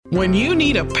When you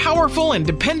need a powerful and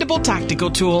dependable tactical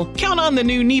tool, count on the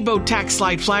new Nebo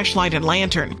TacSlide flashlight and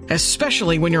lantern,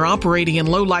 especially when you're operating in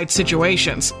low-light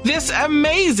situations. This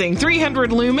amazing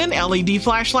 300-lumen LED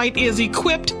flashlight is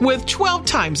equipped with 12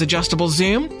 times adjustable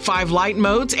zoom, 5 light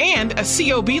modes, and a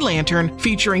COB lantern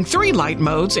featuring 3 light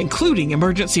modes, including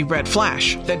emergency red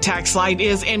flash. The TacSlide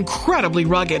is incredibly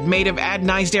rugged, made of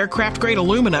anodized aircraft-grade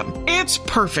aluminum. It's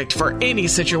perfect for any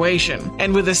situation,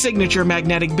 and with a signature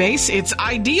magnetic base, it's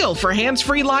ideal for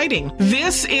hands-free lighting.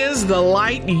 This is the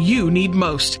light you need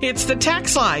most. It's the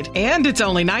TacSlide, and it's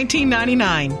only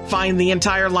 $19.99. Find the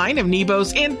entire line of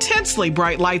Nebo's intensely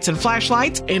bright lights and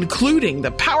flashlights, including the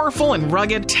powerful and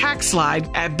rugged TacSlide,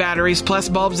 at Batteries Plus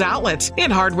Bulbs outlets, in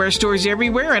hardware stores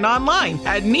everywhere, and online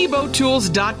at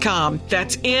nebotools.com.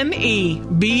 That's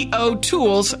N-E-B-O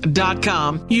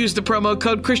Tools.com. Use the promo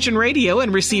code Christian Radio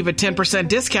and receive a 10%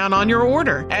 discount on your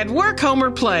order. At work, home, or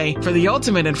play, for the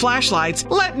ultimate in flashlights,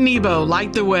 let Nebo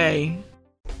light the way.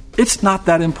 It's not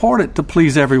that important to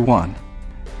please everyone.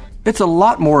 It's a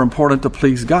lot more important to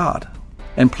please God.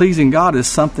 And pleasing God is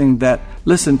something that,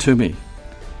 listen to me,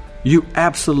 you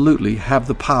absolutely have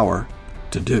the power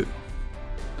to do.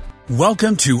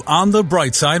 Welcome to On the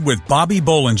Bright Side with Bobby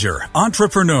Bollinger,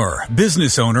 entrepreneur,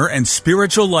 business owner, and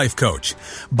spiritual life coach.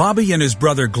 Bobby and his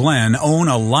brother Glenn own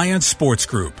Alliance Sports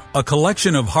Group, a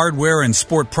collection of hardware and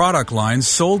sport product lines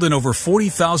sold in over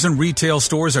 40,000 retail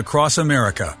stores across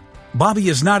America. Bobby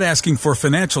is not asking for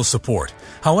financial support.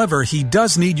 However, he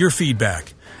does need your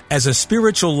feedback. As a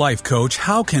spiritual life coach,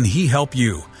 how can he help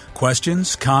you?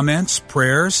 Questions, comments,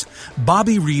 prayers?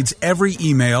 Bobby reads every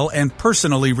email and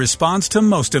personally responds to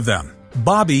most of them.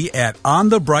 Bobby at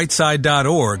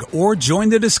onthebrightside.org or join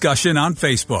the discussion on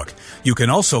Facebook. You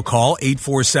can also call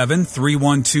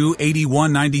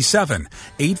 847-312-8197,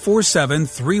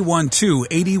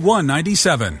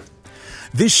 847-312-8197.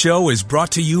 This show is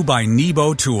brought to you by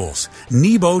Nebo Tools.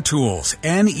 Nebo Tools,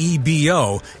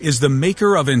 N-E-B-O, is the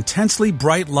maker of intensely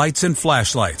bright lights and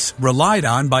flashlights, relied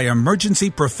on by emergency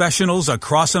professionals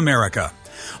across America.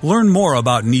 Learn more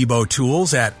about Nebo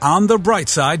Tools at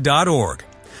onthebrightside.org.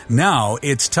 Now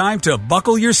it's time to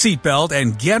buckle your seatbelt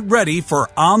and get ready for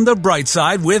On the Bright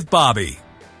Side with Bobby.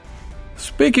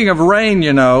 Speaking of rain,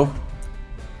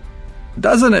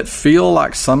 doesn't it feel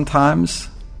like sometimes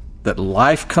that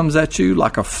life comes at you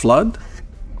like a flood?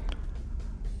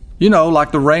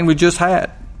 Like the rain we just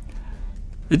had.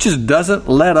 It just doesn't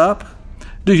let up.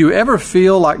 Do you ever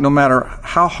feel like no matter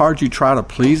how hard you try to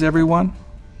please everyone?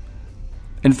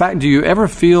 In fact, do you ever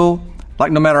feel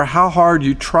like no matter how hard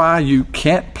you try, you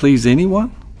can't please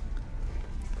anyone?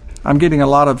 I'm getting a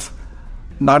lot of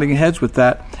nodding heads with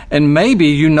that. And maybe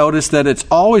you notice that it's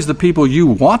always the people you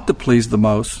want to please the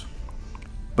most,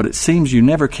 but it seems you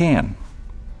never can.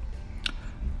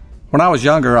 When I was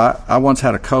younger, I once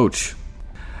had a coach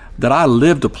that I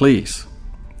lived to please,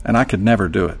 and I could never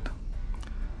do it.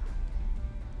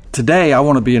 Today, I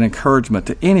want to be an encouragement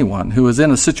to anyone who is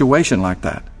in a situation like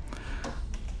that.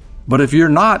 But if you're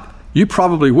not, you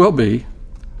probably will be,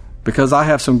 because I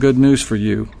have some good news for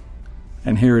you,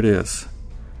 and here it is.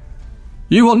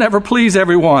 You will never please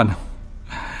everyone.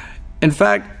 In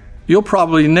fact, you'll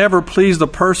probably never please the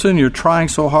person you're trying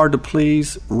so hard to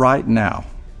please right now.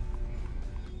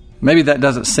 Maybe that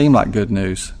doesn't seem like good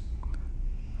news,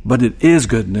 but it is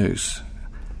good news,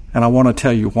 and I want to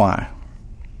tell you why.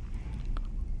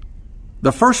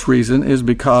 The first reason is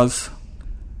because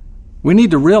we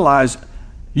need to realize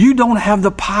you don't have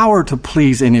the power to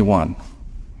please anyone.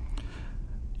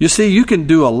 You see, you can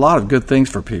do a lot of good things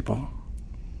for people.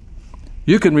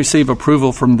 You can receive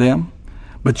approval from them,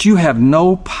 but you have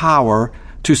no power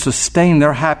to sustain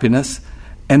their happiness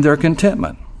and their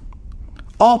contentment.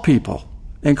 All people,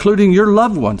 including your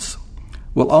loved ones,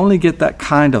 will only get that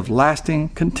kind of lasting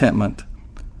contentment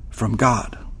from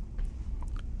God.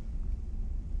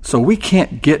 So we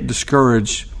can't get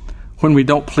discouraged when we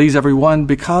don't please everyone,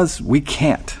 because we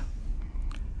can't.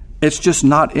 It's just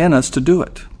not in us to do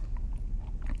it.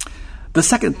 The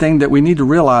second thing that we need to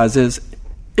realize is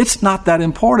it's not that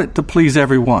important to please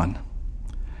everyone.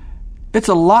 It's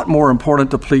a lot more important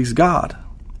to please God.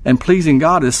 And pleasing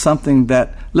God is something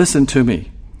that, listen to me,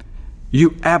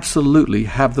 you absolutely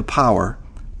have the power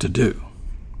to do.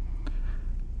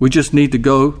 We just need to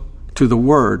go to the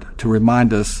Word to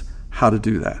remind us how to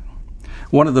do that.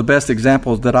 One of the best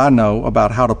examples that I know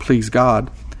about how to please God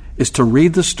is to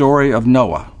read the story of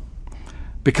Noah,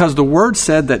 because the Word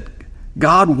said that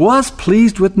God was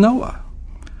pleased with Noah.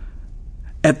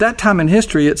 At that time in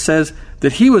history, it says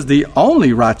that he was the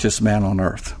only righteous man on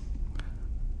earth.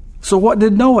 So what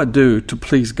did Noah do to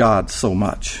please God so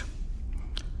much?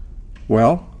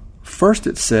 Well, first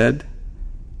it said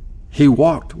he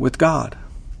walked with God.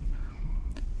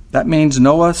 That means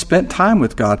Noah spent time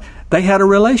with God. They had a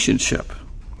relationship.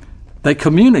 They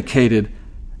communicated,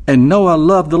 and Noah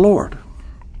loved the Lord.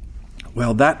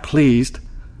 Well, that pleased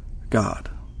God.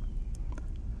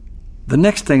 The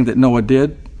next thing that Noah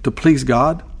did to please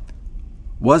God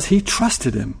was he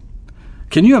trusted him.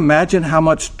 Can you imagine how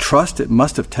much trust it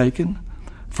must have taken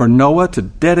for Noah to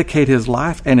dedicate his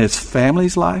life and his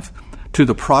family's life to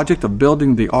the project of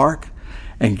building the ark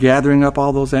and gathering up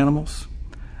all those animals?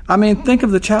 I mean, think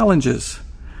of the challenges.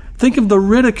 Think of the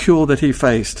ridicule that he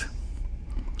faced.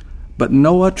 But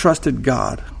Noah trusted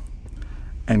God,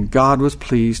 and God was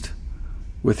pleased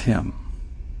with him.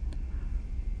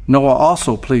 Noah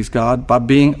also pleased God by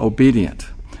being obedient.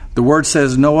 The word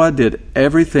says Noah did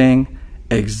everything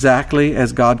exactly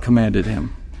as God commanded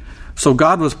him. So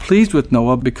God was pleased with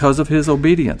Noah because of his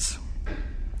obedience.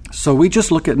 So we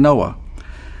just look at Noah.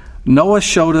 Noah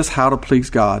showed us how to please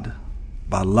God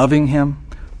by loving him,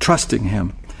 trusting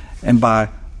him, and by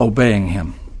obeying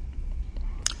him.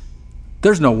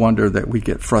 There's no wonder that we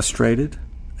get frustrated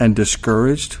and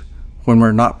discouraged when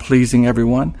we're not pleasing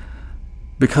everyone,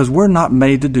 because we're not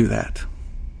made to do that.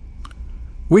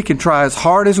 We can try as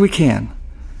hard as we can,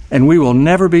 and we will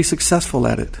never be successful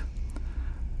at it.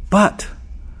 But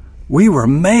we were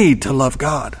made to love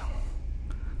God.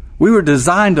 We were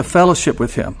designed to fellowship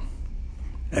with him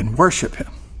and worship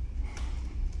him.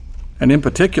 And in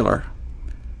particular,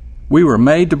 we were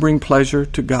made to bring pleasure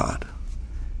to God.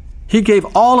 He gave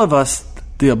all of us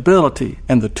the ability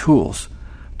and the tools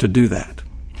to do that.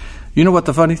 You know what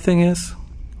the funny thing is?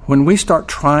 When we start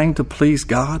trying to please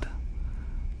God,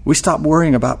 we stop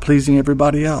worrying about pleasing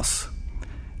everybody else.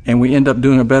 And we end up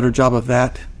doing a better job of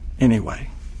that anyway.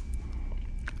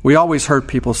 We always heard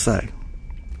people say,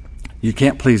 you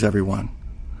can't please everyone.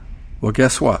 Well,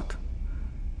 guess what?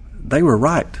 They were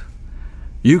right.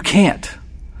 You can't.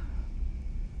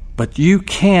 But you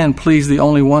can please the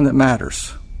only one that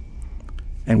matters.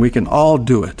 And we can all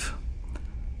do it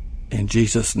in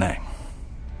Jesus' name.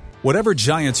 Whatever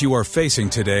giants you are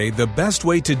facing today, the best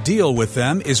way to deal with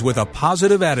them is with a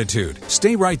positive attitude.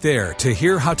 Stay right there to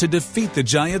hear how to defeat the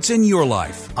giants in your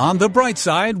life. On the Bright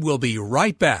Side, we'll be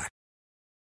right back.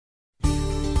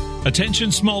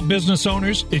 Attention small business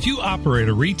owners, if you operate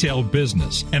a retail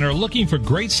business and are looking for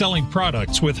great selling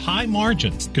products with high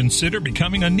margins, consider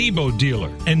becoming a Nebo dealer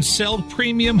and sell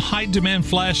premium high demand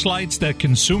flashlights that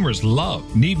consumers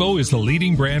love. Nebo is the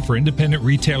leading brand for independent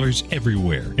retailers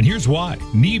everywhere. And here's why.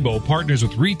 Nebo partners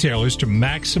with retailers to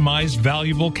maximize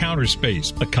valuable counter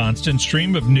space, a constant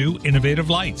stream of new innovative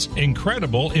lights,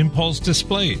 incredible impulse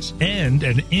displays, and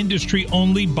an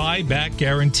industry-only buyback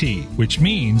guarantee, which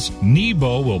means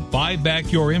Nebo will buy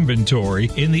back your inventory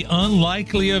in the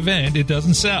unlikely event it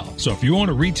doesn't sell. So if you own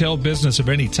a retail business of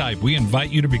any type, we invite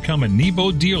you to become a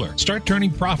Nebo dealer. Start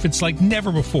turning profits like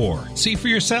never before. See for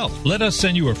yourself. Let us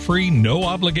send you a free,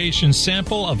 no-obligation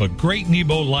sample of a great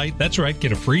Nebo light. That's right,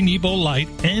 get a free Nebo light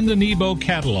and a Nebo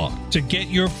catalog. To get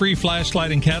your free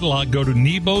flashlight and catalog, go to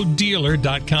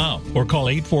NeboDealer.com or call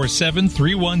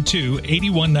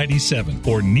 847-312-8197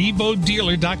 or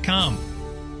NeboDealer.com.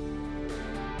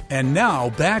 And now,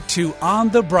 back to On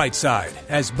the Bright Side,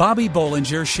 as Bobby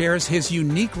Bollinger shares his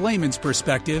unique layman's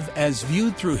perspective as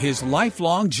viewed through his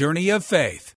lifelong journey of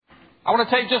faith. I want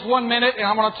to take just 1 minute and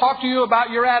I want to talk to you about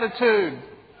your attitude.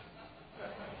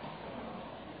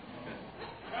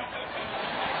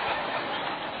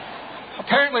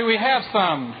 Apparently we have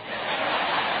some.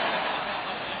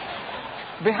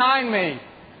 Behind me.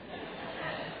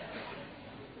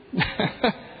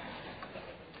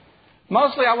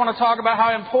 Mostly I want to talk about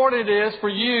how important it is for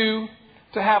you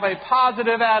to have a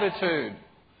positive attitude.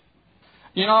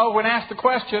 You know, when asked the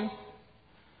question,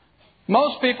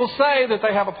 most people say that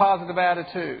they have a positive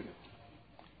attitude.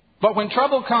 But when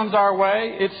trouble comes our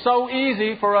way, it's so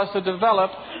easy for us to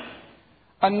develop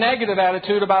a negative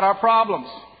attitude about our problems.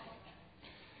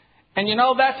 And you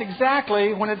know, that's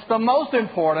exactly when it's the most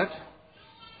important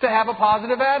to have a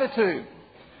positive attitude.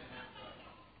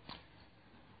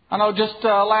 I know just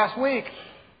last week,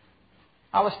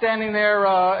 I was standing there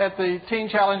at the Teen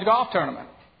Challenge Golf Tournament.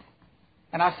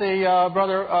 And I see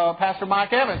Pastor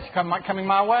Mike Evans coming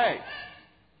my way.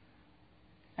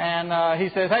 And he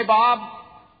says, "Hey, Bob,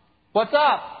 what's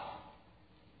up?"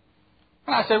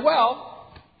 And I said,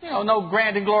 "Well, you know, no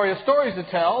grand and glorious stories to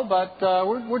tell, but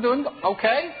we're doing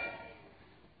okay."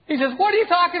 He says, "What are you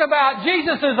talking about?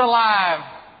 Jesus is alive.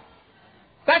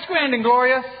 That's grand and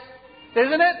glorious,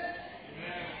 isn't it?"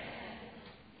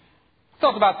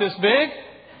 Felt about this big.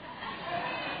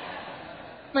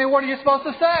 I mean, what are you supposed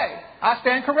to say? I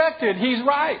stand corrected. He's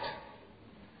right.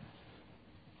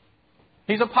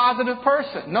 He's a positive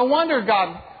person. No wonder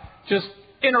God just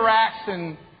interacts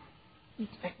and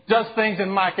does things in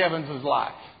Mike Evans'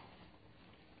 life.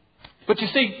 But you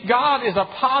see, God is a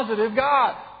positive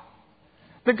God.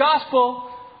 The gospel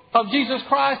of Jesus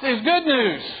Christ is good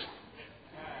news.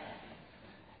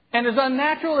 And as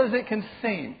unnatural as it can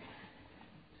seem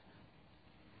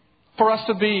for us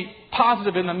to be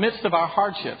positive in the midst of our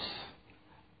hardships,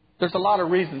 there's a lot of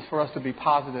reasons for us to be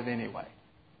positive anyway.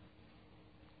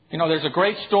 You know, there's a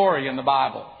great story in the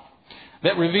Bible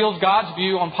that reveals God's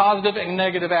view on positive and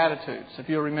negative attitudes, if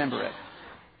you'll remember it.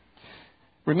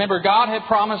 Remember, God had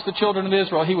promised the children of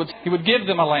Israel He would give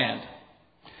them a land.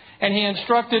 And He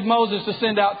instructed Moses to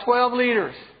send out 12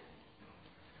 leaders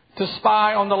to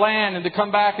spy on the land and to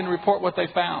come back and report what they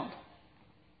found.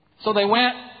 So they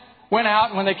went out,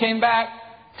 and when they came back,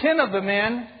 10 of the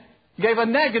men gave a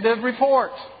negative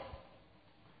report.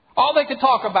 All they could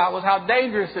talk about was how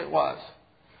dangerous it was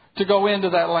to go into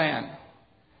that land.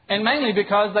 And mainly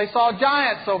because they saw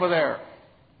giants over there.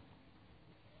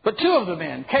 But 2 of the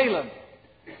men, Caleb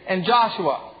and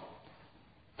Joshua,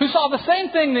 who saw the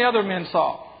same thing the other men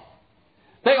saw,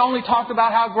 they only talked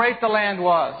about how great the land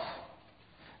was.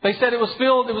 They said it was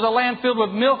a land filled with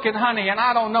milk and honey, and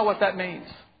I don't know what that means.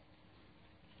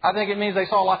 I think it means they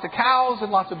saw lots of cows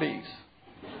and lots of bees.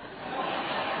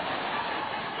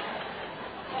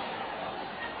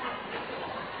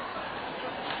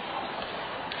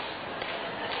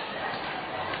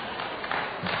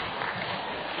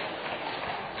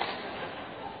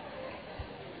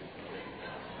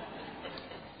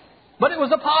 But it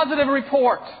was a positive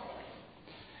report.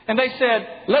 And they said,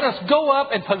 let us go up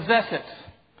and possess it.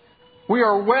 We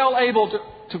are well able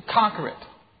to conquer it.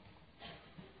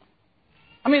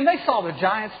 I mean, they saw the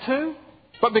giants too.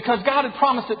 But because God had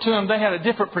promised it to them, they had a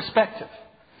different perspective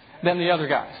than the other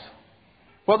guys.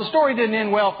 Well, the story didn't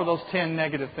end well for those 10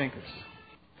 negative thinkers,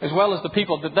 as well as the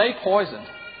people that they poisoned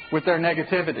with their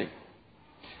negativity.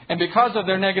 And because of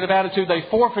their negative attitude, they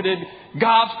forfeited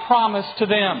God's promise to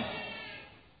them.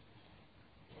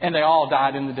 And they all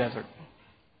died in the desert.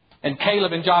 And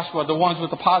Caleb and Joshua, the ones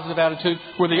with the positive attitude,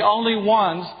 were the only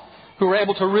ones who were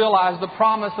able to realize the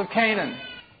promise of Canaan.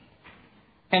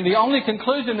 And the only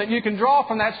conclusion that you can draw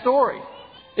from that story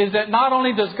is that not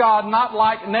only does God not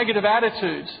like negative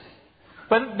attitudes,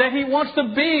 but that He wants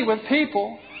to be with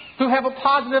people who have a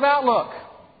positive outlook,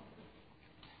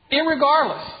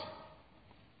 irregardless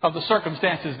of the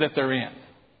circumstances that they're in.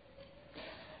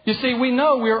 You see, we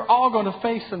know we're all going to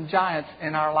face some giants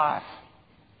in our life.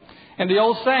 And the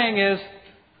old saying is,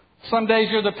 some days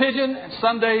you're the pigeon and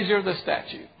some days you're the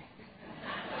statue.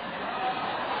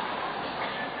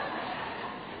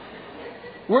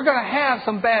 We're going to have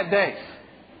some bad days.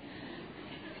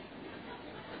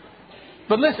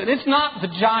 But listen, it's not the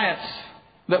giants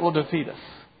that will defeat us.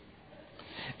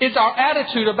 It's our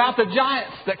attitude about the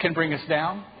giants that can bring us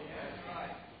down.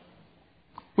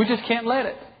 We just can't let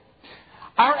it.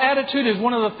 Our attitude is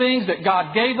one of the things that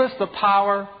God gave us the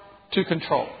power to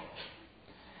control.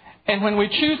 And when we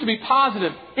choose to be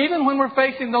positive, even when we're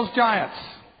facing those giants,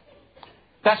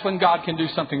 that's when God can do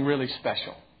something really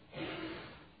special.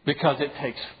 Because it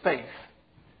takes faith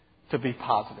to be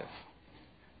positive.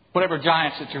 Whatever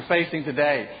giants that you're facing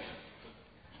today,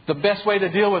 the best way to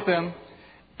deal with them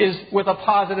is with a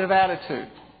positive attitude.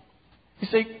 You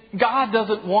see, God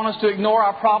doesn't want us to ignore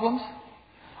our problems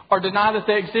or deny that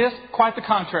they exist. Quite the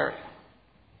contrary.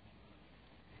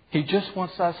 He just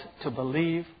wants us to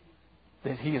believe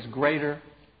that He is greater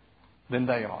than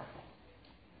they are.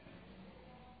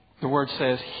 The Word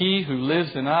says, He who lives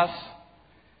in us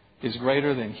is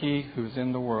greater than he who is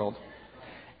in the world.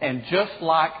 And just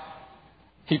like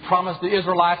He promised the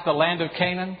Israelites the land of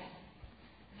Canaan,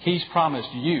 He's promised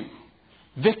you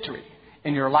victory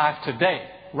in your life today,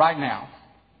 right now,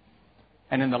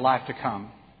 and in the life to come.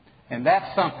 And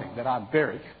that's something that I'm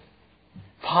very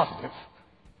positive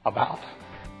about.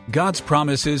 God's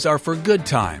promises are for good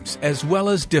times as well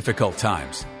as difficult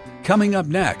times. Coming up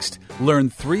next,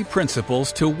 learn 3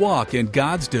 principles to walk in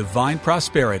God's divine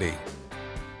prosperity.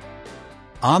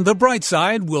 On the Bright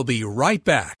Side, we'll be right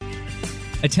back.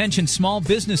 Attention small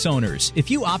business owners. If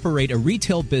you operate a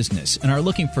retail business and are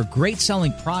looking for great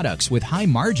selling products with high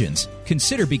margins,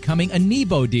 consider becoming a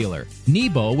Nebo dealer.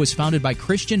 Nebo was founded by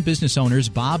Christian business owners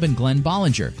Bob and Glenn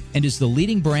Bollinger and is the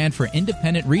leading brand for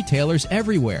independent retailers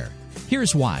everywhere.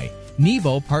 Here's why.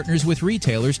 Nebo partners with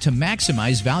retailers to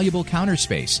maximize valuable counter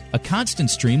space, a constant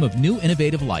stream of new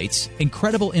innovative lights,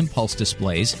 incredible impulse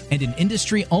displays, and an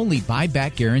industry-only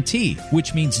buyback guarantee,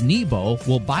 which means Nebo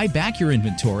will buy back your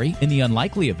inventory in the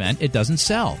unlikely event it doesn't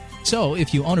sell. So,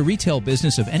 if you own a retail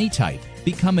business of any type,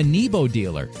 Become a Nebo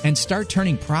dealer and start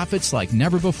turning profits like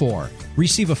never before.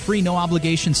 Receive a free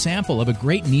no-obligation sample of a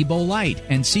great Nebo light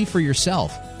and see for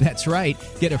yourself. That's right,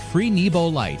 get a free Nebo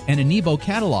light and a Nebo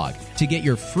catalog. To get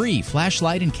your free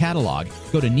flashlight and catalog,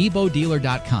 go to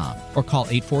NeboDealer.com or call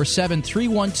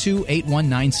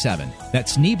 847-312-8197.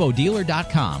 That's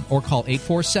NeboDealer.com or call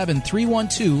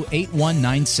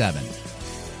 847-312-8197.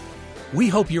 We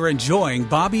hope you're enjoying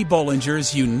Bobby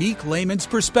Bollinger's unique layman's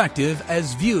perspective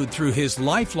as viewed through his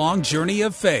lifelong journey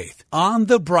of faith on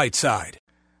the bright side.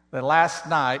 That last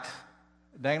night,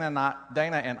 Dana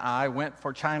and I went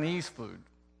for Chinese food.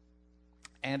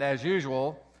 And as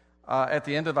usual, at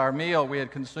the end of our meal, we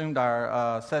had consumed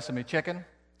our sesame chicken,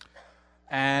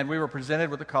 and we were presented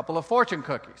with a couple of fortune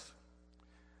cookies.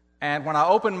 And when I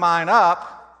opened mine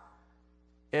up,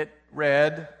 it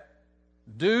read,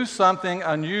 "Do something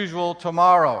unusual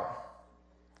tomorrow."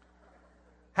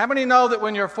 How many know that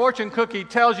when your fortune cookie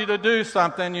tells you to do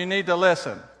something, you need to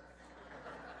listen?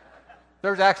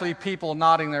 There's actually people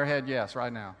nodding their head yes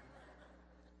right now.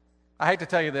 I hate to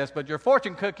tell you this, but your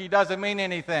fortune cookie doesn't mean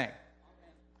anything.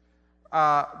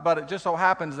 But it just so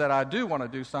happens that I do want to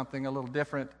do something a little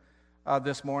different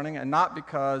this morning, and not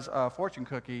because a fortune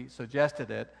cookie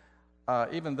suggested it,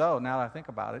 even though, now that I think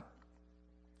about it,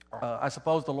 I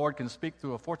suppose the Lord can speak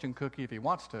through a fortune cookie if He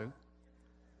wants to.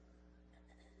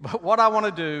 But what I want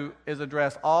to do is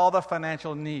address all the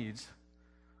financial needs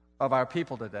of our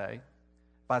people today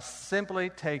by simply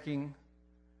taking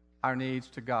our needs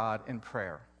to God in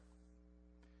prayer.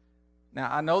 Now,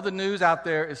 I know the news out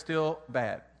there is still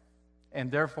bad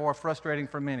and therefore frustrating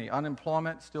for many.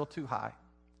 Unemployment still too high.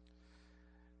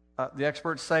 The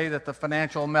experts say that the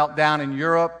financial meltdown in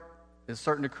Europe is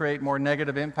certain to create more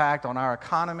negative impact on our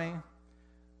economy.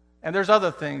 And there's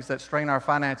other things that strain our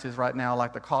finances right now,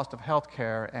 like the cost of health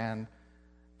care and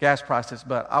gas prices.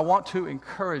 But I want to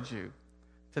encourage you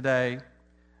today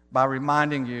by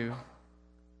reminding you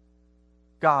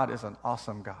God is an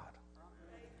awesome God.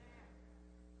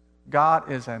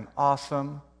 God is an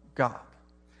awesome God.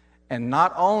 And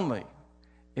not only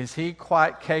is He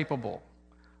quite capable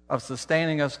of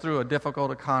sustaining us through a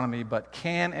difficult economy, but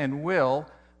can and will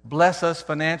bless us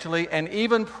financially and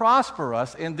even prosper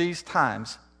us in these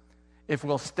times if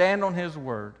we'll stand on His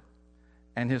word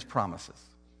and His promises.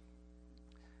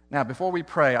 Now, before we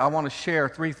pray, I want to share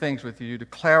 3 things with you to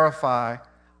clarify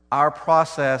our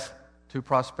process to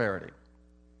prosperity.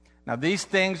 Now, these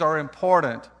things are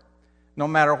important no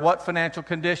matter what financial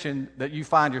condition that you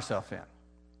find yourself in.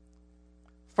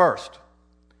 First,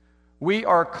 we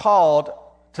are called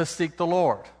to seek the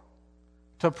Lord,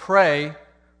 to pray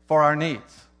for our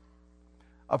needs.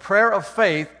 A prayer of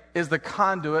faith is the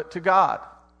conduit to God.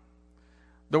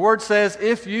 The Word says,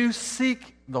 if you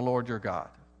seek the Lord your God,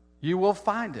 you will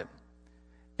find Him,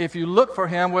 if you look for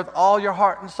Him with all your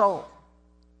heart and soul.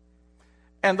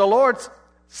 And the Lord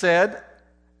said,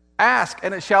 ask,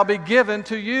 and it shall be given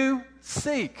to you.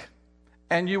 Seek,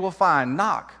 and you will find.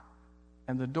 Knock,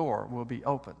 and the door will be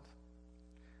opened.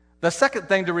 The second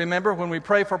thing to remember when we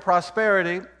pray for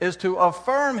prosperity is to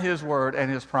affirm His word and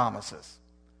His promises.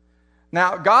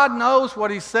 Now, God knows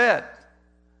what He said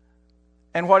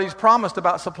and what He's promised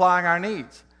about supplying our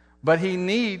needs, but He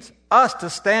needs us to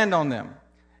stand on them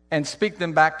and speak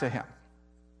them back to Him.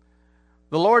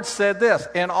 The Lord said this,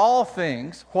 in all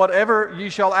things, whatever ye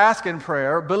shall ask in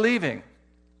prayer, believing,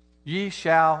 ye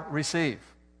shall receive.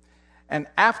 And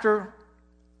after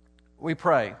we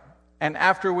pray, and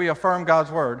after we affirm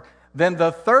God's word, then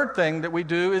the third thing that we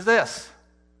do is this.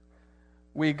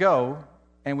 We go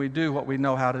and we do what we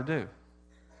know how to do.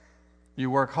 You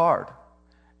work hard.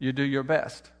 You do your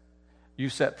best. You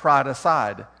set pride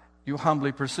aside. You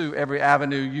humbly pursue every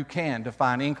avenue you can to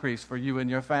find increase for you and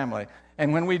your family.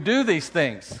 And when we do these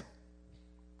things,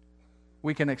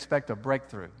 we can expect a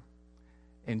breakthrough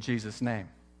in Jesus' name.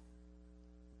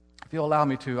 If you'll allow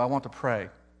me to, I want to pray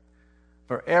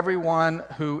for everyone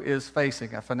who is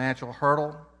facing a financial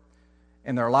hurdle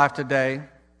in their life today.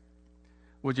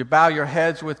 Would you bow your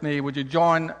heads with me? Would you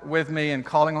join with me in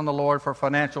calling on the Lord for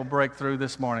financial breakthrough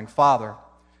this morning? Father,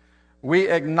 we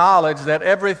acknowledge that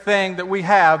everything that we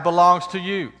have belongs to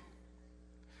you.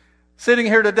 Sitting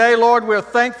here today, Lord, we're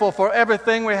thankful for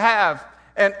everything we have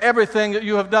and everything that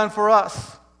you have done for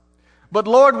us. But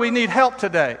Lord, we need help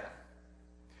today.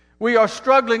 We are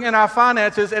struggling in our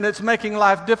finances and it's making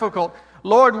life difficult.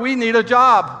 Lord, we need a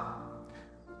job.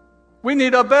 We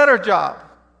need a better job.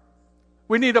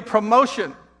 We need a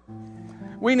promotion.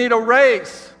 We need a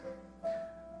raise.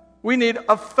 We need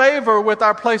a favor with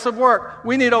our place of work.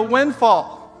 We need a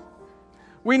windfall.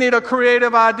 We need a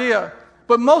creative idea.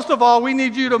 But most of all, we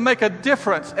need you to make a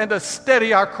difference and to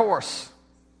steady our course.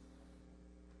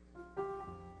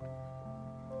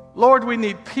 Lord, we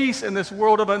need peace in this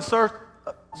world of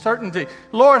uncertainty.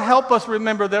 Lord, help us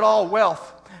remember that all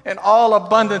wealth and all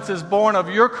abundance is born of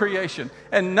your creation,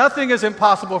 and nothing is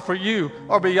impossible for you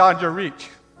or beyond your reach.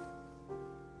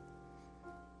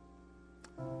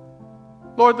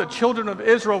 Lord, the children of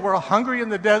Israel were hungry in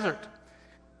the desert,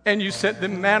 and you sent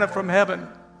them manna from heaven.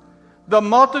 The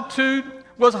multitude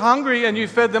was hungry, and you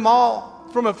fed them all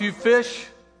from a few fish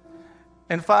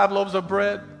and 5 loaves of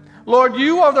bread. Lord,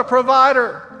 you are the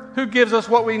provider who gives us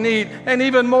what we need, and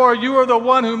even more, you are the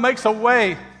one who makes a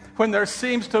way when there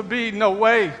seems to be no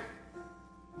way.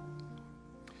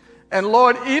 And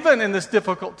Lord, even in this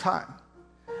difficult time,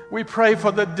 we pray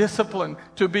for the discipline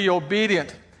to be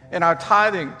obedient in our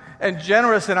tithing and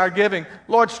generous in our giving.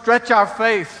 Lord, stretch our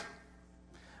faith.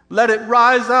 Let it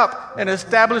rise up and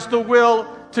establish the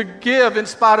will to give in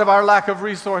spite of our lack of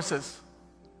resources.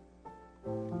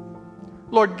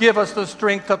 Lord, give us the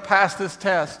strength to pass this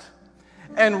test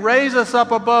and raise us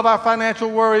up above our financial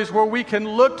worries, where we can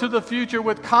look to the future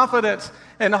with confidence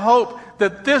and hope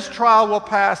that this trial will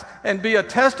pass and be a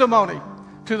testimony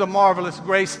to the marvelous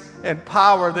grace and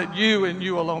power that you and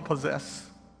you alone possess.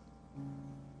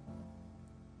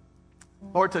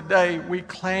 Lord, today we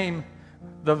claim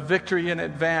the victory in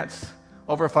advance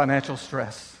over financial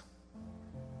stress.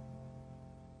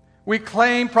 We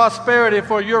claim prosperity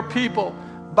for your people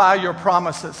by your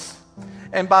promises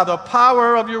and by the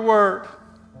power of your word.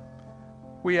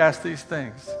 We ask these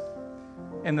things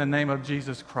in the name of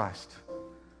Jesus Christ,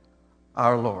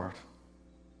 our Lord.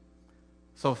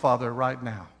 So, Father, right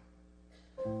now,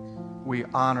 we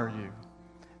honor you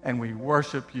and we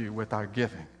worship you with our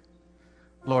giving.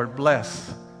 Lord,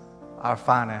 bless our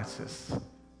finances.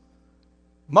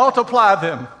 Multiply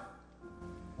them.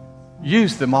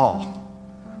 Use them all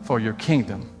for your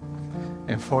kingdom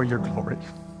and for your glory.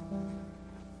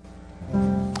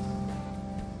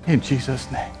 In Jesus'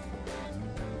 name,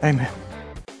 amen.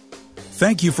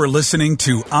 Thank you for listening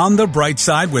to On the Bright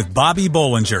Side with Bobby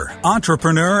Bollinger,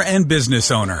 entrepreneur and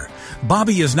business owner.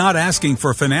 Bobby is not asking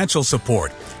for financial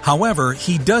support. However,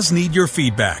 he does need your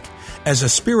feedback. As a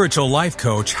spiritual life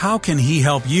coach, how can he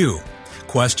help you?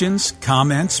 Questions,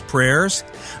 comments, prayers?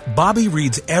 Bobby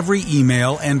reads every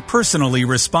email and personally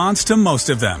responds to most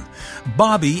of them.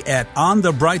 Bobby at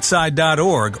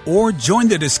onthebrightside.org or join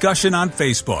the discussion on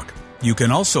Facebook. You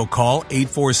can also call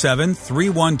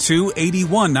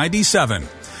 847-312-8197.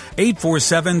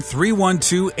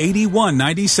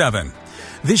 847-312-8197.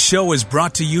 This show is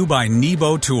brought to you by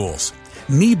Nebo Tools.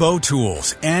 Nebo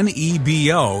Tools,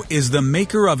 N-E-B-O, is the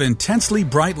maker of intensely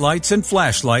bright lights and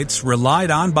flashlights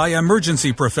relied on by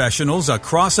emergency professionals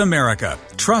across America.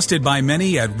 Trusted by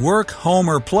many at work, home,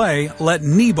 or play, let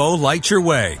Nebo light your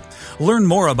way. Learn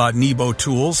more about Nebo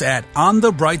Tools at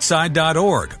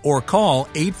onthebrightside.org or call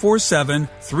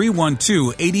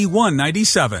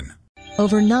 847-312-8197.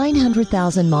 Over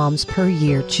 900,000 moms per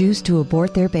year choose to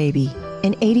abort their baby,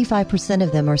 and 85%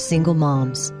 of them are single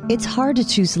moms. It's hard to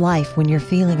choose life when you're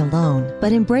feeling alone,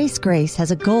 but Embrace Grace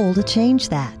has a goal to change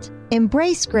that.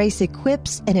 Embrace Grace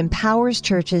equips and empowers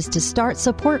churches to start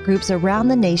support groups around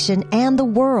the nation and the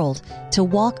world to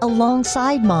walk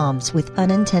alongside moms with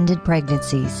unintended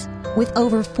pregnancies. With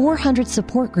over 400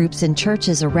 support groups in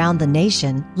churches around the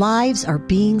nation, lives are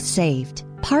being saved.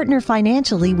 Partner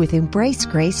financially with Embrace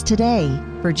Grace today.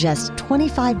 For just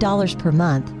 $25 per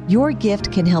month, your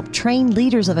gift can help train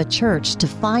leaders of a church to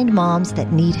find moms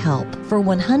that need help. For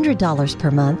 $100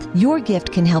 per month, your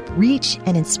gift can help reach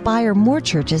and inspire more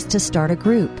churches to start a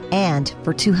group. And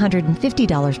for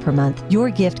 $250 per month,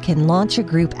 your gift can launch a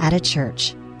group at a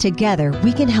church. Together,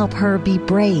 we can help her be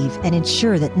brave and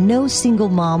ensure that no single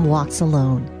mom walks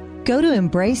alone. Go to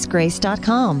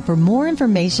EmbraceGrace.com for more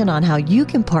information on how you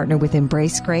can partner with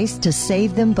Embrace Grace to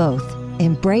save them both.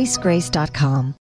 EmbraceGrace.com.